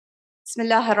بسم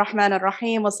الله الرحمن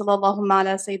الرحيم وصلى اللهم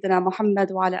على سيدنا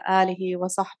محمد وعلى آله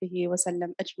وصحبه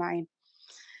وسلم أجمعين.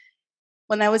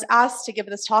 When I was asked to give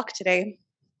this talk today,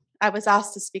 I was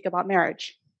asked to speak about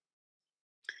marriage.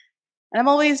 And I'm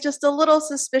always just a little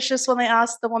suspicious when they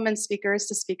ask the women speakers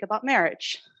to speak about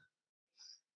marriage.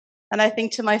 And I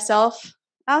think to myself,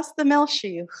 ask the male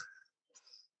shuyukh.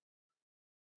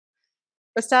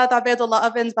 Ustadha Abdullah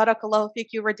Ovens, barakallahu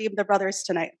feek, you redeemed the brothers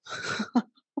tonight.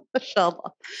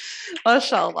 MashaAllah.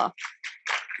 MashaAllah.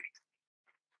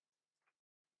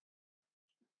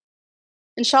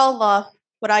 Inshallah,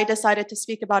 what I decided to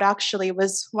speak about actually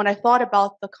was when I thought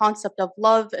about the concept of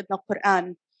love in the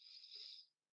Qur'an.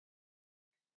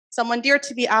 Someone dear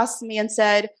to me asked me and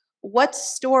said, what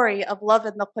story of love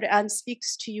in the Qur'an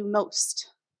speaks to you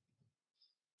most?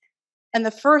 And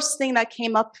the first thing that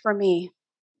came up for me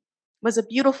was a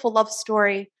beautiful love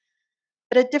story,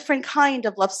 but a different kind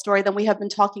of love story than we have been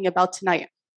talking about tonight.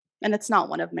 And it's not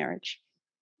one of marriage.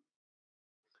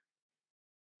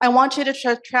 I want you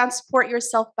to transport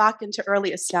yourself back into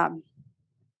early Islam.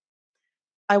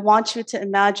 I want you to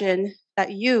imagine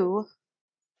that you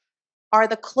are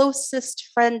the closest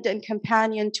friend and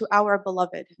companion to our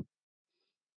beloved,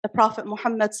 the Prophet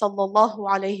Muhammad sallallahu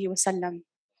alaihi wasallam.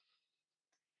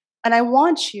 And I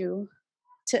want you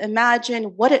to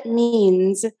imagine what it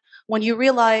means when you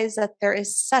realize that there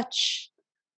is such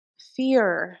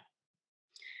fear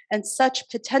and such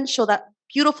potential, that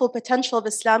beautiful potential of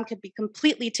Islam could be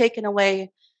completely taken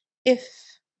away if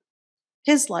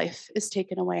his life is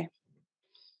taken away.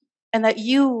 And that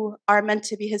you are meant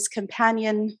to be his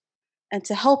companion and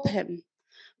to help him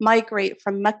migrate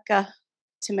from Mecca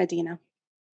to Medina.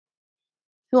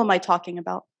 Who am I talking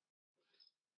about?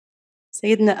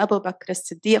 Sayyidina Abu Bakr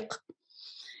as-Siddiq.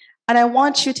 And I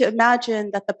want you to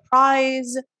imagine that the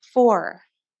prize for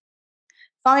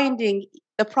finding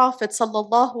the Prophet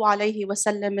sallallahu alaihi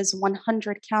wasallam is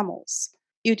 100 camels.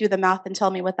 You do the math and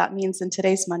tell me what that means in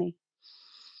today's money.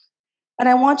 And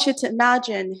I want you to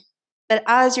imagine that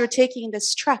as you're taking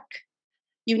this trek,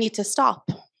 you need to stop.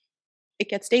 It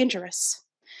gets dangerous.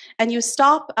 And you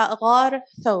stop at Ghar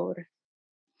Thawr.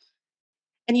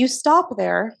 And you stop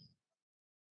there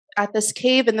at this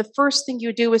cave, and the first thing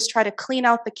you do is try to clean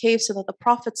out the cave so that the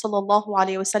Prophet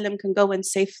ﷺ can go in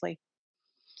safely.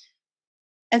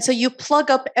 And so you plug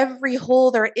up every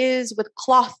hole there is with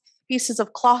cloth, pieces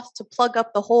of cloth to plug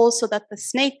up the holes so that the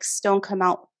snakes don't come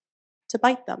out to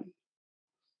bite them.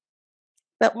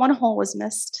 But one hole was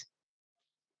missed.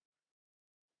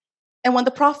 And when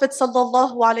the Prophet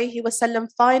ﷺ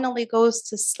finally goes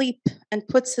to sleep and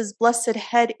puts his blessed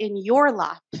head in your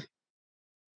lap,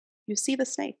 you see the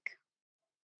snake.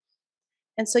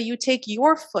 And so you take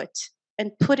your foot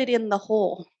and put it in the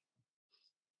hole,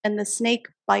 and the snake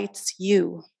bites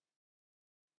you.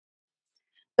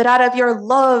 But out of your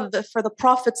love for the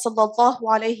Prophet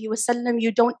ﷺ,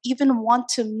 you don't even want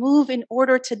to move in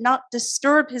order to not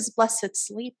disturb his blessed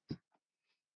sleep.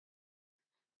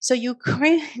 So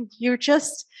you're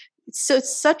just so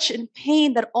such in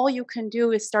pain that all you can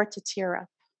do is start to tear up.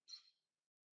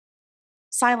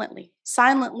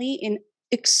 Silently in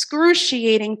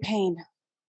excruciating pain.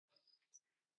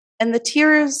 And the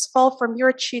tears fall from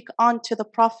your cheek onto the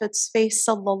Prophet's face,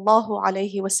 sallallahu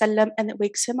alaihi wasallam, and it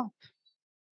wakes him up.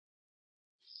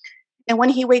 And when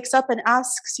he wakes up and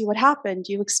asks you what happened,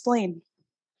 you explain.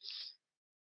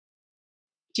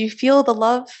 Do you feel the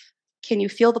love? Can you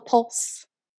feel the pulse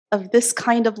of this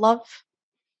kind of love?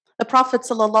 The Prophet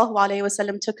sallallahu alaihi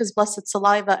wasallam took his blessed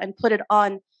saliva and put it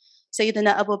on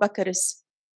Sayyidina Abu Bakr's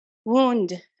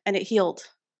wound, and it healed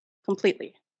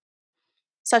completely.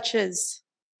 Such is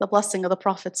the blessing of the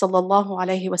Prophet sallallahu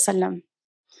alaihi wasallam.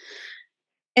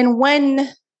 And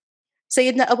when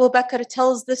Sayyidina Abu Bakr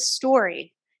tells this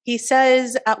story, he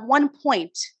says, at one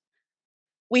point,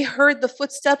 we heard the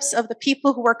footsteps of the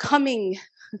people who were coming,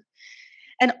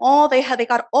 and they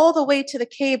got all the way to the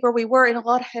cave where we were in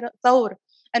Ghar Thawr,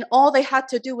 and all they had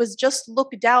to do was just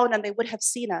look down and they would have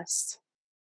seen us.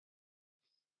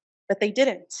 But they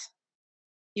didn't.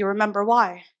 You remember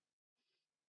why?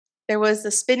 There was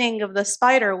the spinning of the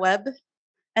spider web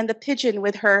and the pigeon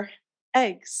with her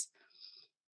eggs.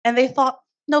 And they thought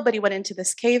nobody went into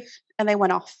this cave, and they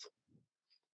went off.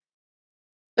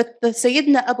 But the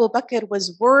Sayyidina Abu Bakr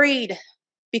was worried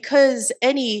because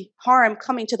any harm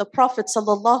coming to the Prophet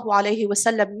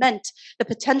ﷺ meant the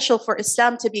potential for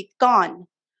Islam to be gone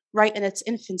right in its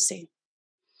infancy.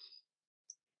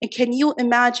 And can you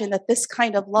imagine that this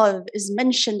kind of love is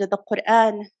mentioned in the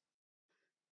Qur'an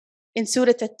in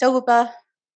Surah At-Tawbah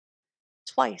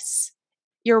twice?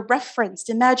 You're referenced.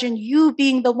 Imagine you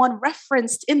being the one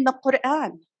referenced in the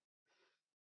Qur'an.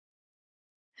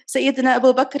 Sayyidina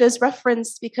Abu Bakr is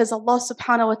referenced because Allah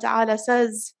subhanahu wa ta'ala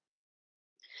says,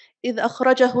 إِذْ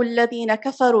أَخْرَجَهُ الَّذِينَ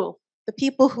كَفَرُوا. The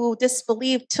people who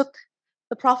disbelieved took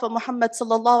the Prophet Muhammad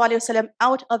sallallahu alayhi wasallam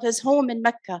out of his home in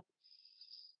Mecca.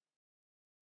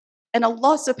 And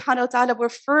Allah subhanahu wa ta'ala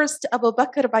refers to Abu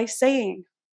Bakr by saying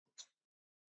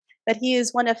that he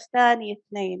is one of thani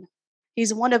ithnain.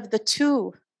 He's one of the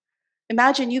two.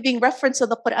 Imagine you being referenced in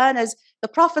the Qur'an as the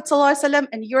Prophet sallallahu alayhi wasallam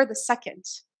and you're the second.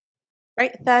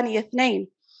 Right? Thani ithnain.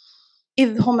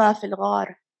 إِذْ هُمَا فِي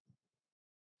الْغَارِ.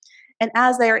 And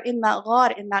as they are in that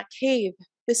ghar, in that cave,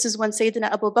 this is when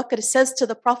Sayyidina Abu Bakr says to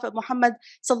the Prophet Muhammad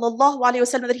sallallahu alayhi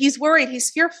wasallam that he's worried, he's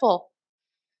fearful.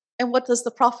 And what does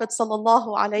the Prophet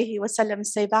sallallahu alayhi wasallam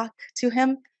say back to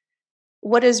him?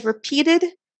 What is repeated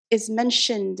is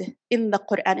mentioned in the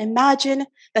Qur'an. Imagine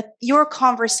that your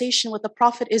conversation with the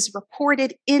Prophet is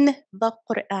recorded in the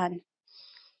Qur'an.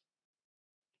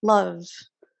 Love.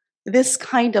 This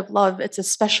kind of love, it's a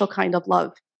special kind of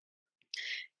love.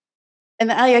 And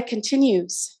the ayah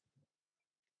continues.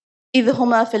 إِذْ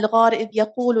هُمَا فِي الْغَارِ إِذْ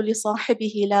يَقُولُ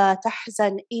لِصَاحِبِهِ لَا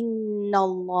تَحْزَنْ إِنَّ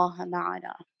اللَّهَ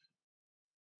مَعَنَا.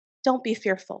 Don't be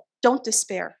fearful. Don't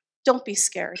despair. Don't be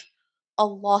scared.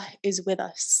 Allah is with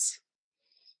us.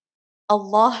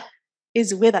 Allah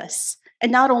is with us.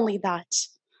 And not only that,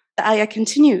 the ayah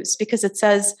continues because it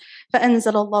says,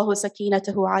 فَأَنزَلَ اللَّهُ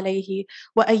سَكِينَتَهُ عَلَيْهِ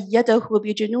وَأَيَّدَهُ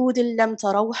بِجُنُودٍ لَمْ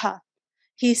تَرَوْهَا.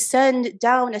 He sent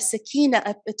down a sakina,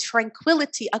 a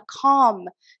tranquility, a calm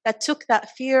that took that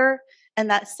fear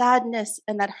and that sadness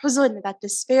and that huzn, that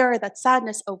despair, that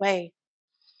sadness away.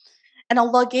 And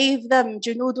Allah gave them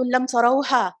junudun lam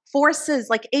tarawha, forces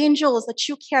like angels that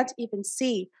you can't even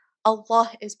see.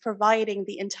 Allah is providing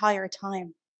the entire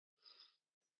time.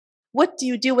 What do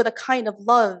you do with a kind of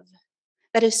love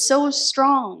that is so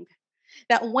strong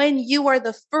that when you are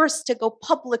the first to go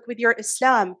public with your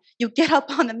Islam, you get up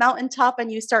on the mountaintop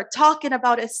and you start talking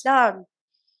about Islam?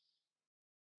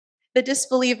 The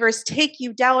disbelievers take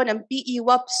you down and beat you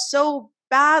up so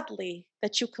badly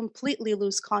that you completely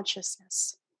lose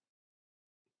consciousness.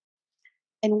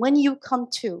 And when you come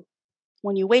to,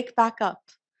 when you wake back up,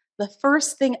 the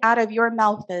first thing out of your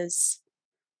mouth is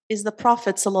the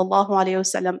Prophet sallallahu alaihi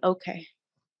wasallam okay?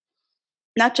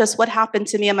 Not just what happened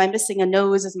to me, am I missing a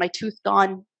nose, is my tooth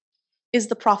gone? Is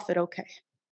the Prophet okay?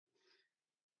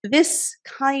 This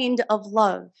kind of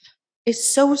love is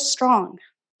so strong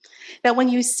that when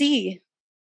you see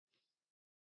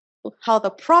how the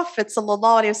Prophet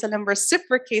sallallahu alaihi wasallam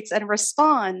reciprocates and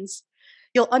responds,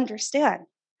 you'll understand.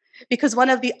 Because one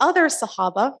of the other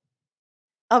Sahaba,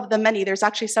 of the many, there's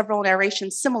actually several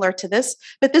narrations similar to this,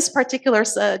 but this particular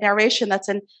narration that's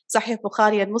in Sahih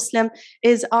Bukhari and Muslim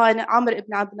is on Amr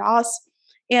ibn Abd al-As,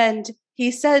 and he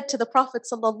said to the Prophet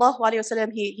sallallahu alaihi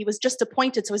wasallam, he was just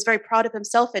appointed, so he was very proud of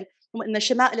himself, and in the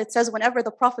Shama'il it says whenever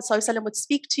the Prophet sallallahu alaihi wasallam would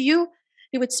speak to you,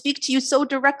 he would speak to you so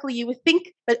directly you would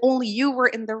think that only you were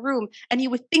in the room, and you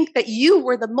would think that you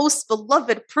were the most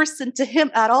beloved person to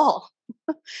him at all.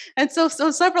 And so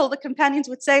several of the companions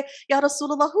would say, Ya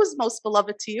Rasulullah, who's most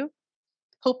beloved to you?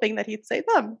 Hoping that he'd say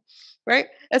them, right?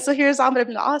 And so here's Amr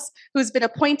ibn al-As, who's been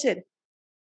appointed.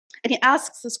 And he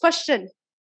asks this question.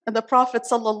 And the Prophet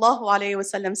sallallahu alaihi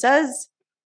wasallam says,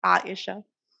 Aisha.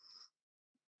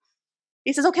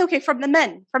 He says, okay, from the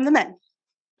men.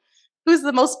 Who's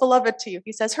the most beloved to you?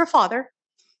 He says, her father.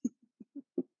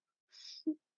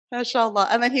 MashaAllah.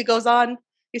 And then he goes on.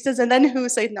 He says, and then who?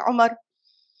 Sayyidina Umar.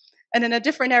 And in a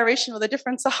different narration with a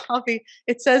different Sahabi,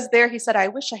 it says there, he said, I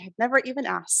wish I had never even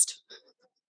asked.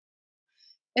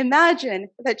 Imagine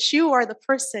that you are the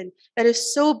person that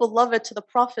is so beloved to the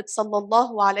Prophet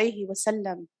sallallahu alaihi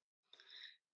wasallam,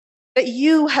 that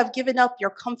you have given up your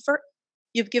comfort,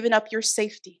 you've given up your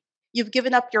safety, you've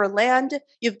given up your land,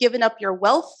 you've given up your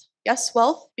wealth. Yes,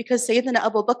 wealth, because Sayyidina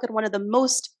Abu Bakr, one of the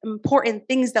most important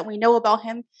things that we know about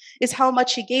him is how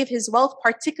much he gave his wealth,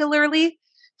 particularly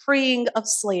freeing of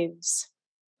slaves.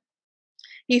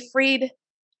 He freed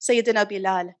Sayyidina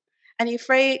Bilal, and he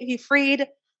freed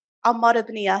Ammar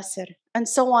ibn Yasir, and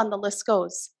so on the list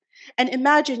goes. And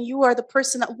imagine you are the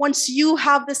person that once you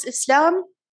have this Islam,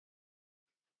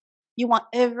 you want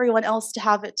everyone else to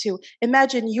have it too.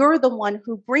 Imagine you're the one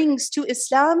who brings to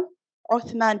Islam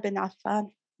Uthman bin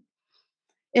Affan.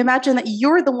 Imagine that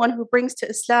you're the one who brings to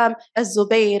Islam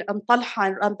Az-Zubayr and Talha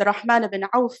and Abdurrahman ibn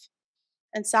Auf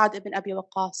and Sa'd ibn Abi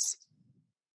Waqqas.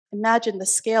 Imagine the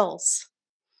scales.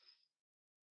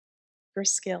 Your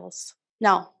scales.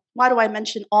 Now, why do I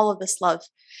mention all of this love?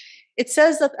 It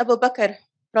says that Abu Bakr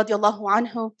radiallahu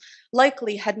anhu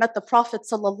likely had met the Prophet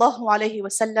sallallahu alaihi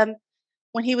wasallam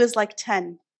when he was like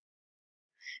 10.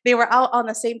 They were out on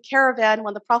the same caravan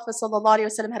when the Prophet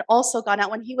ﷺ had also gone out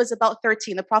when he was about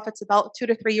 13. The Prophet's about 2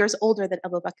 to 3 years older than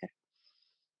Abu Bakr.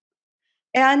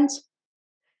 And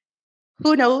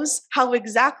who knows how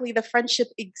exactly the friendship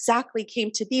exactly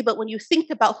came to be, but when you think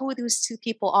about who those two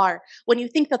people are, when you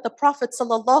think that the Prophet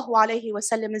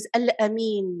ﷺ is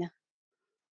Al-Amin,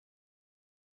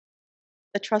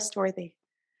 the trustworthy,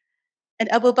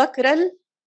 and Abu Bakr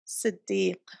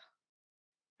al-Siddiq,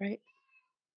 right?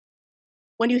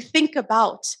 When you think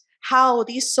about how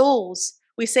these souls,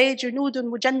 we say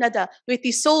junudun mujannada,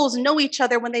 these souls know each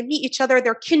other. When they meet each other,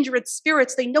 they're kindred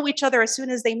spirits. They know each other. As soon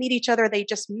as they meet each other, they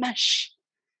just mesh.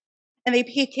 And they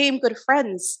became good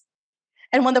friends.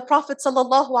 And when the Prophet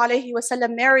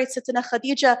ﷺ married Sayyidina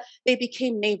Khadija, they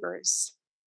became neighbors.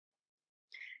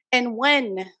 And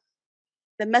when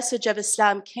the message of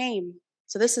Islam came,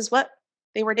 so this is what,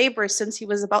 they were neighbors since he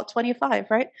was about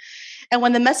 25, right? And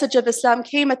when the message of Islam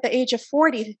came at the age of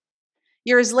 40,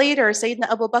 years later, Sayyidina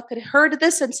Abu Bakr heard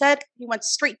this and said, he went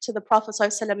straight to the Prophet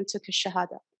ﷺ and took his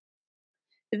shahada.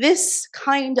 This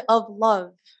kind of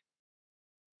love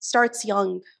starts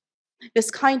young. This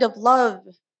kind of love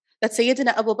that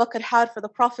Sayyidina Abu Bakr had for the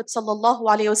Prophet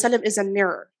ﷺ is a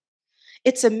mirror.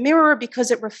 It's a mirror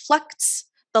because it reflects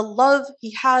the love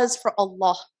he has for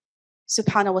Allah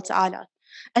subhanahu wa ta'ala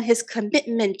and his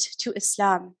commitment to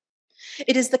Islam.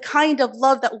 It is the kind of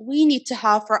love that we need to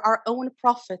have for our own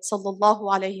Prophet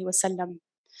ﷺ,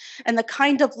 and the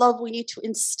kind of love we need to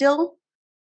instill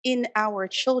in our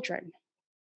children.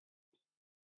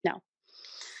 Now,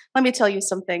 let me tell you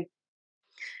something.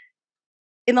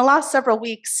 In the last several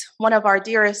weeks, one of my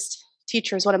dearest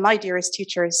teachers,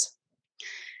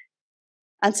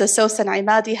 Ansa Sosan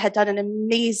Imadi, had done an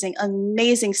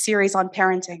amazing series on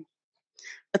parenting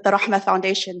with the Rahmah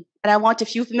Foundation. And I want,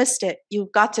 if you've missed it,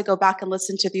 you've got to go back and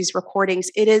listen to these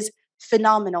recordings. It is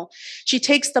phenomenal. She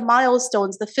takes the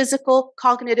milestones, the physical,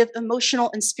 cognitive, emotional,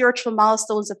 and spiritual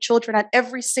milestones of children at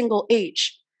every single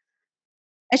age.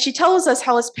 And she tells us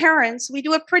how as parents, we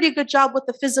do a pretty good job with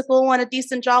the physical and a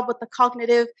decent job with the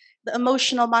cognitive, the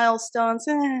emotional milestones.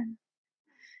 And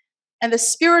the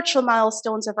spiritual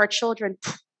milestones of our children,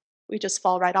 we just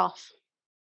fall right off.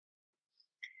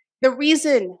 The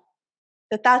reason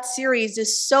that series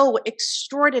is so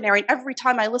extraordinary, and every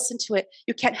time I listen to it,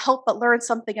 you can't help but learn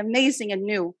something amazing and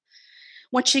new.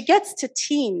 When she gets to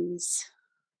teens,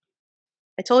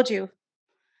 I told you,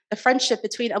 the friendship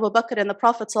between Abu Bakr and the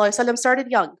Prophet ﷺ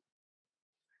started young.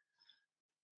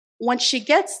 When she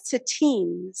gets to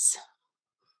teens,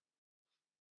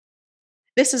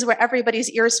 this is where everybody's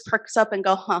ears perks up and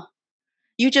go, huh?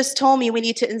 You just told me we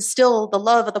need to instill the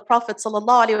love of the Prophet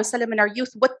ﷺ in our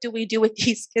youth. What do we do with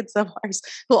these kids of ours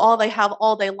who all they have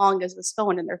all day long is this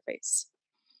phone in their face?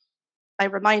 I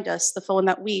remind us the phone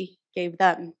that we gave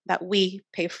them, that we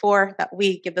pay for, that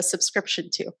we give the subscription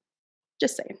to.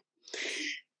 Just saying.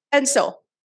 And so,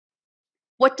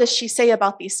 what does she say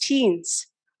about these teens?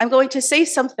 I'm going to say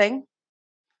something,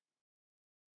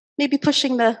 maybe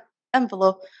pushing the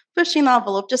envelope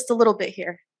just a little bit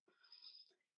here.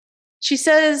 She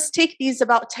says, take these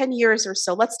about 10 years or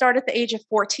so. Let's start at the age of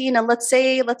 14, and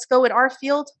let's go in our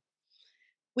field.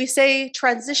 We say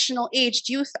transitional aged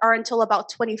youth are until about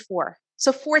 24.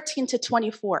 So 14 to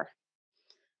 24.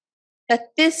 At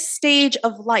this stage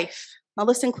of life, now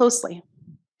listen closely.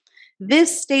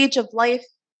 This stage of life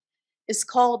is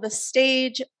called the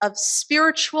stage of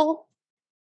spiritual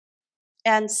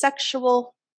and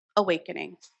sexual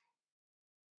awakening.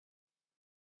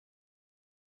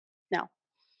 Now,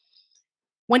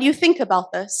 when you think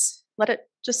about this, let it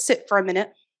just sit for a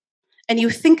minute, and you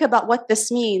think about what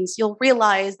this means, you'll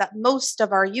realize that most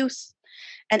of our youth,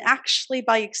 and actually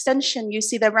by extension, you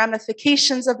see the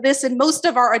ramifications of this in most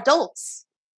of our adults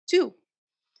too,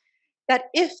 that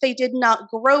if they did not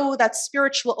grow that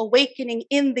spiritual awakening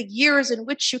in the years in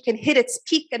which you can hit its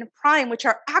peak and prime, which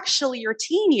are actually your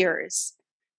teen years.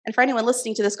 And for anyone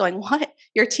listening to this going, what?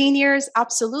 Your teen years?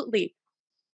 Absolutely.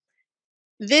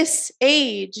 This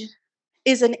age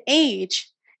is an age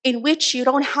in which you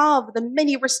don't have the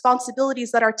many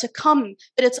responsibilities that are to come,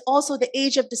 but it's also the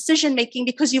age of decision making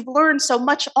because you've learned so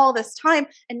much all this time,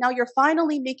 and now you're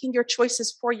finally making your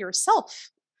choices for yourself,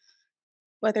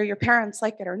 whether your parents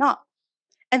like it or not.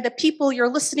 And the people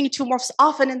you're listening to most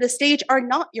often in this stage are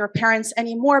not your parents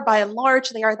anymore. By and large,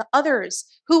 they are the others.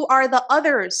 Who are the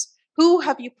others? Who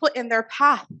have you put in their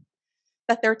path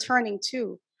that they're turning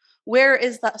to? Where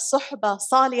is that suhba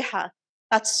salihah,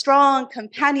 that strong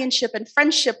companionship and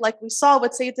friendship like we saw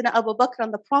with Sayyidina Abu Bakr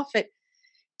and the Prophet,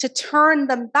 to turn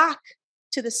them back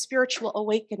to the spiritual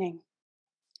awakening?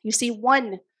 You see,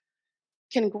 one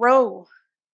can grow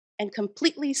and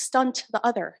completely stunt the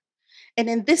other. And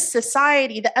in this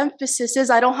society, the emphasis is,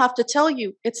 I don't have to tell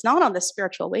you, it's not on the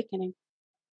spiritual awakening.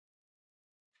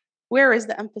 Where is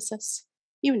the emphasis?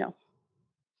 You know,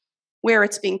 where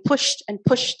it's being pushed and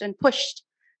pushed and pushed.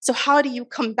 So how do you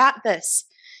combat this?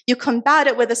 You combat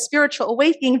it with a spiritual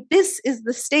awakening. This is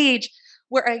the stage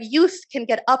where a youth can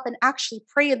get up and actually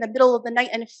pray in the middle of the night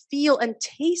and feel and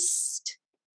taste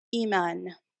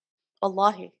Iman.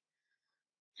 Wallahi.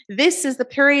 This is the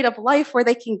period of life where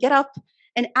they can get up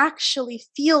and actually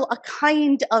feel a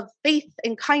kind of faith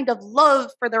and kind of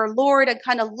love for their Lord and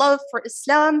kind of love for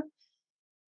Islam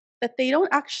that they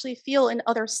don't actually feel in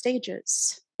other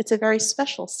stages. It's a very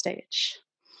special stage.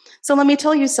 So let me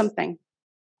tell you something.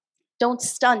 Don't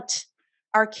stunt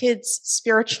our kids'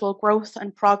 spiritual growth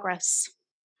and progress.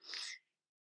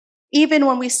 Even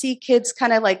when we see kids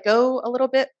kind of like go a little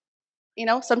bit, you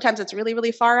know, sometimes it's really,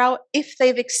 really far out. If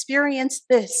they've experienced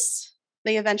this,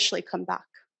 they eventually come back.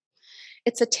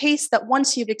 It's a taste that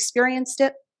once you've experienced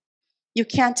it, you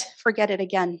can't forget it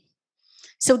again.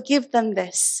 So give them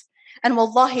this. And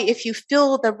wallahi, if you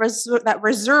feel that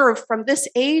reserve from this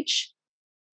age,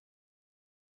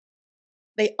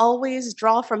 they always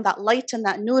draw from that light and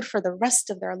that nur for the rest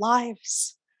of their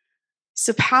lives.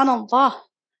 Subhanallah.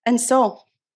 And so,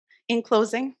 in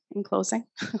closing, I'm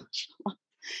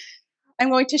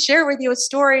going to share with you a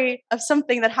story of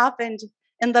something that happened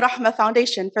in the Rahmah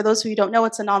Foundation. For those who don't know,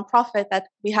 it's a nonprofit that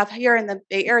we have here in the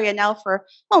Bay Area now for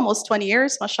almost 20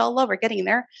 years. MashaAllah, we're getting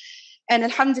there. And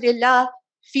alhamdulillah,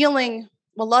 feeling,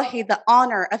 wallahi, the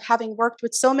honor of having worked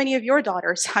with so many of your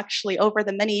daughters actually over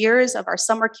the many years of our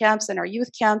summer camps and our youth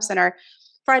camps and our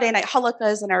Friday night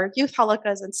halakas and our youth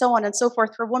halakas and so on and so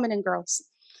forth for women and girls.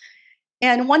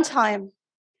 And one time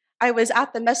I was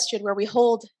at the masjid where we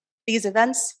hold these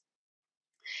events.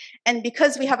 And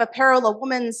because we have a parallel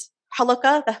women's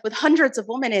halakah with hundreds of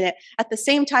women in it, at the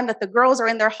same time that the girls are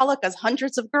in their halakas,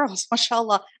 hundreds of girls,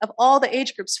 mashallah, of all the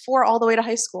age groups, 4 all the way to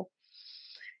high school.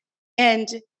 And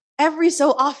every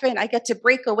so often I get to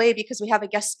break away because we have a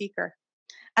guest speaker.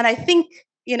 And I think,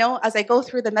 you know, as I go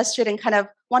through the masjid and kind of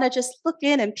want to just look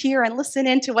in and peer and listen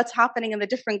into what's happening in the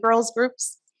different girls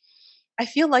groups, I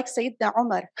feel like Sayyidina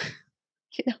Umar.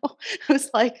 You know, who's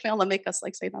like, may Allah make us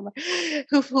like Sayyidina Umar,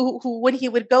 who when he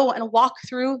would go and walk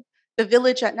through the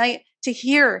village at night to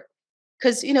hear,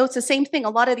 because, you know, it's the same thing. A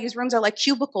lot of these rooms are like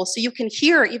cubicles, so you can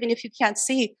hear even if you can't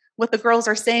see what the girls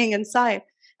are saying inside.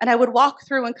 And I would walk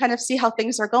through and kind of see how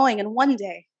things are going. And one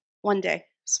day,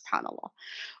 subhanAllah,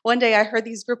 one day I heard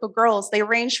these group of girls, they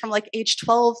ranged from like age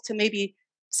 12 to maybe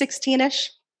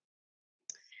 16-ish.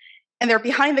 And they're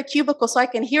behind the cubicle so I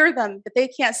can hear them, but they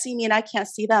can't see me and I can't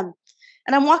see them.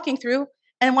 And I'm walking through,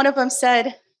 and one of them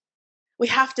said, we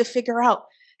have to figure out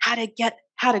how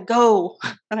to go.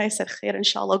 And I said, khair,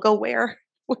 inshallah, go where?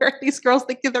 Where are these girls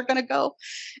thinking they're going to go?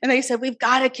 And they said, we've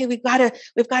got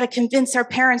to convince our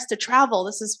parents to travel.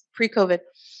 This is pre-COVID.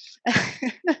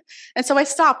 And so I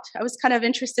stopped. I was kind of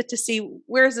interested to see,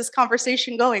 where is this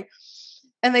conversation going?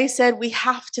 And they said, we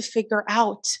have to figure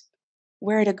out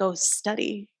where to go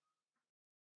study.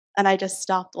 And I just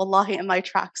stopped, wallahi, in my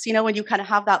tracks. You know, when you kind of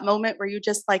have that moment where you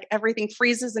just like everything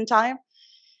freezes in time?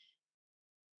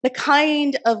 The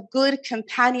kind of good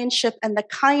companionship and the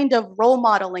kind of role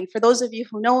modeling, for those of you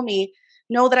who know me,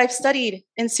 know that I've studied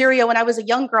in Syria when I was a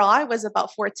young girl. I was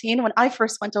about 14 when I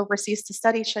first went overseas to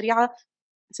study Sharia.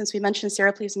 Since we mentioned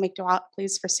Syria, please make dua,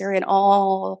 please, for Syria and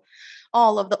all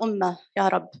of the ummah, ya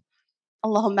Rab.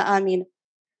 Allahumma ameen.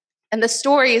 And the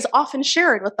story is often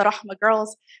shared with the Rahmah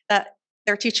girls that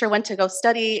their teacher went to go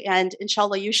study, and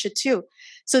inshallah you should too.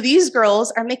 So these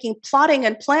girls are making plotting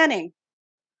and planning.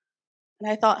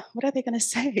 And I thought, what are they going to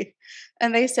say?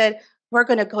 And they said, we're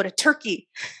going to go to Turkey.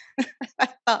 I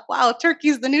thought, wow,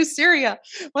 Turkey's the new Syria,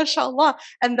 mashallah.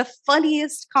 And the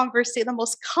funniest conversation, the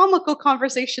most comical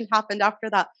conversation happened after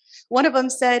that. One of them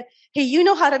said, hey, you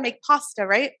know how to make pasta,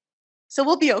 right? So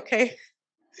we'll be okay.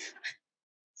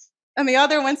 And the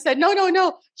other one said, no,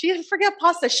 she didn't forget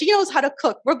pasta. She knows how to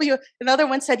cook. And the other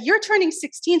one said, you're turning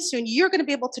 16 soon. You're going to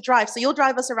be able to drive. So you'll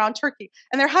drive us around Turkey.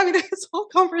 And they're having this whole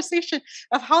conversation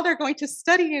of how they're going to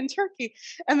study in Turkey.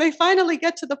 And they finally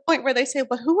get to the point where they say,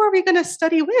 but who are we going to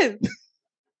study with?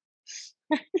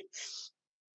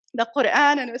 The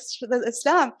Qur'an and the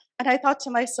Islam. And I thought to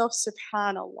myself,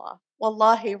 subhanallah,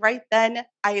 wallahi, right then,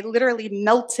 I literally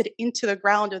melted into the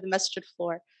ground of the masjid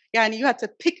floor. Yeah, and you had to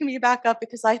pick me back up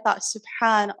because I thought,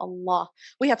 subhanallah,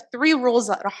 we have 3 rules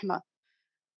at Rahmah.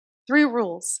 3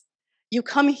 rules. You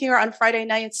come here on Friday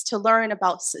nights to learn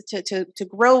about, to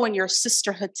grow in your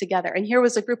sisterhood together. And here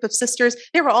was a group of sisters.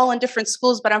 They were all in different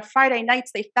schools, but on Friday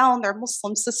nights, they found their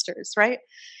Muslim sisters, right?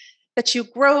 That you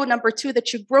grow, number two,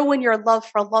 that you grow in your love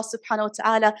for Allah subhanahu wa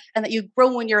ta'ala, and that you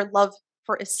grow in your love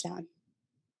for Islam.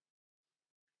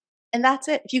 And that's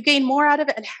it. If you gain more out of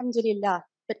it, alhamdulillah.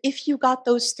 But if you got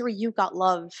those three, you got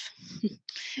love.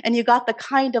 And you got the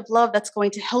kind of love that's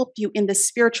going to help you in the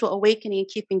spiritual awakening and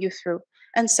keeping you through.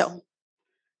 And so,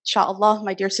 inshallah,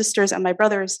 my dear sisters and my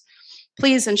brothers,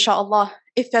 please, inshallah,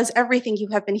 if there's everything you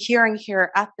have been hearing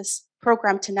here at this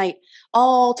program tonight,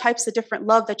 all types of different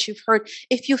love that you've heard,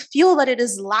 if you feel that it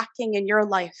is lacking in your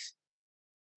life,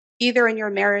 either in your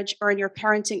marriage or in your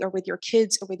parenting or with your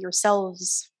kids or with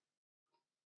yourselves,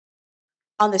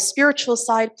 on the spiritual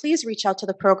side, please reach out to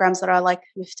the programs that are like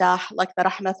Miftah, like the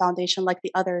Rahmah Foundation, like the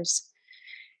others.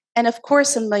 And of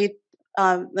course, in my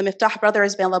the Miftah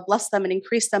brothers, may Allah bless them and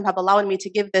increase them, have allowed me to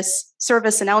give this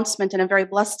service announcement, and I'm very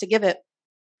blessed to give it.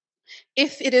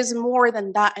 If it is more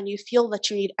than that and you feel that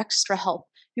you need extra help,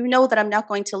 you know that I'm not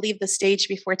going to leave the stage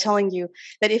before telling you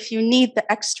that if you need the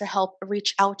extra help,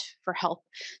 reach out for help.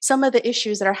 Some of the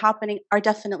issues that are happening are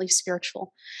definitely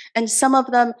spiritual, and some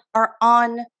of them are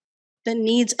on the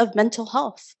needs of mental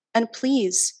health. And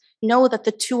please know that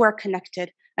the two are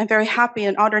connected. I'm very happy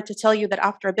and honored to tell you that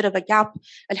after a bit of a gap,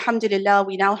 alhamdulillah,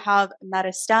 we now have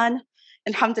Maristan,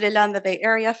 alhamdulillah, in the Bay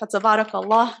Area.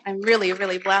 Fatabarakallah. I'm really,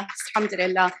 really blessed.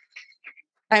 Alhamdulillah.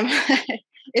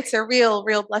 It's a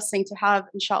real blessing to have,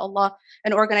 inshallah,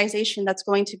 an organization that's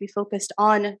going to be focused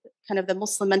on kind of the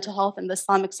Muslim mental health and the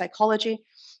Islamic psychology.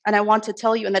 And I want to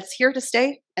tell you, and that's here to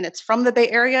stay, and it's from the Bay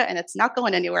Area, and it's not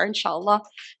going anywhere, inshallah.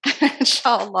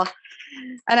 Inshallah.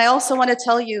 And I also want to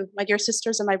tell you, my dear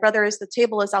sisters and my brothers, the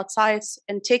table is outside,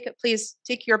 and please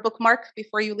take your bookmark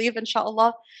before you leave,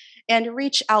 inshallah, and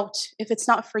reach out. If it's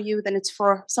not for you, then it's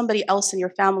for somebody else in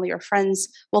your family or friends.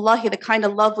 Wallahi, the kind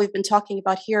of love we've been talking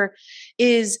about here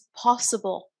is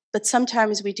possible, but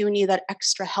sometimes we do need that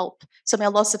extra help. So may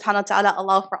Allah subhanahu wa ta'ala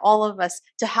allow for all of us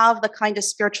to have the kind of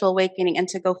spiritual awakening and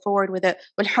to go forward with it.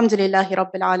 Walhamdulillahi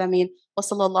Rabbil Alameen. Wa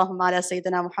sallallahu ala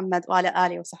Sayyidina Muhammad wa ala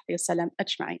alihi wa sahbihi wa sallam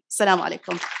ajma'in. Assalamu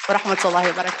alaikum wa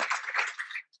rahmatullahi wa barakatuh.